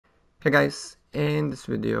Hey guys, in this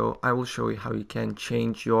video I will show you how you can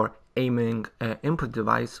change your aiming input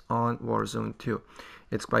device on Warzone 2.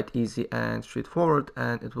 It's quite easy and straightforward,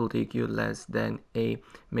 and it will take you less than a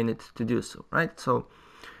minute to do so, right? So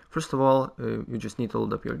first of all, you just need to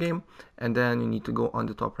load up your game, and then you need to go on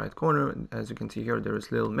the top right corner. As you can see here, there is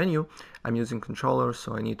a little menu. I'm using controller,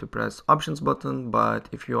 so I need to press options button, but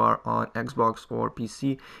if you are on Xbox or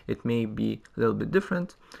PC, it may be a little bit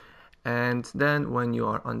different. And then when you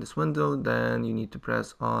are on this window, then you need to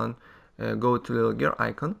press on go to little gear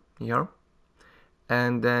icon here,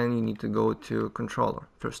 and then you need to go to controller,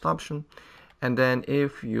 first option. And then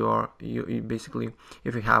if you basically,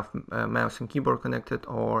 if you have mouse and keyboard connected,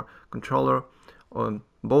 or controller, or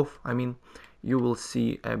both, you will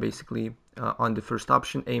see basically on the first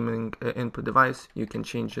option, aiming input device, you can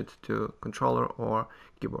change it to controller or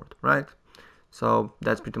keyboard, right? So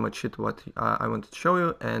that's pretty much it what I wanted to show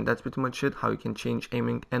you, and that's pretty much it how you can change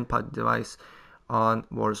aiming input device on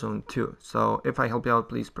Warzone 2. So if I help you out,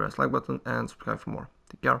 please press like button and subscribe for more.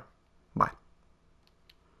 Take care.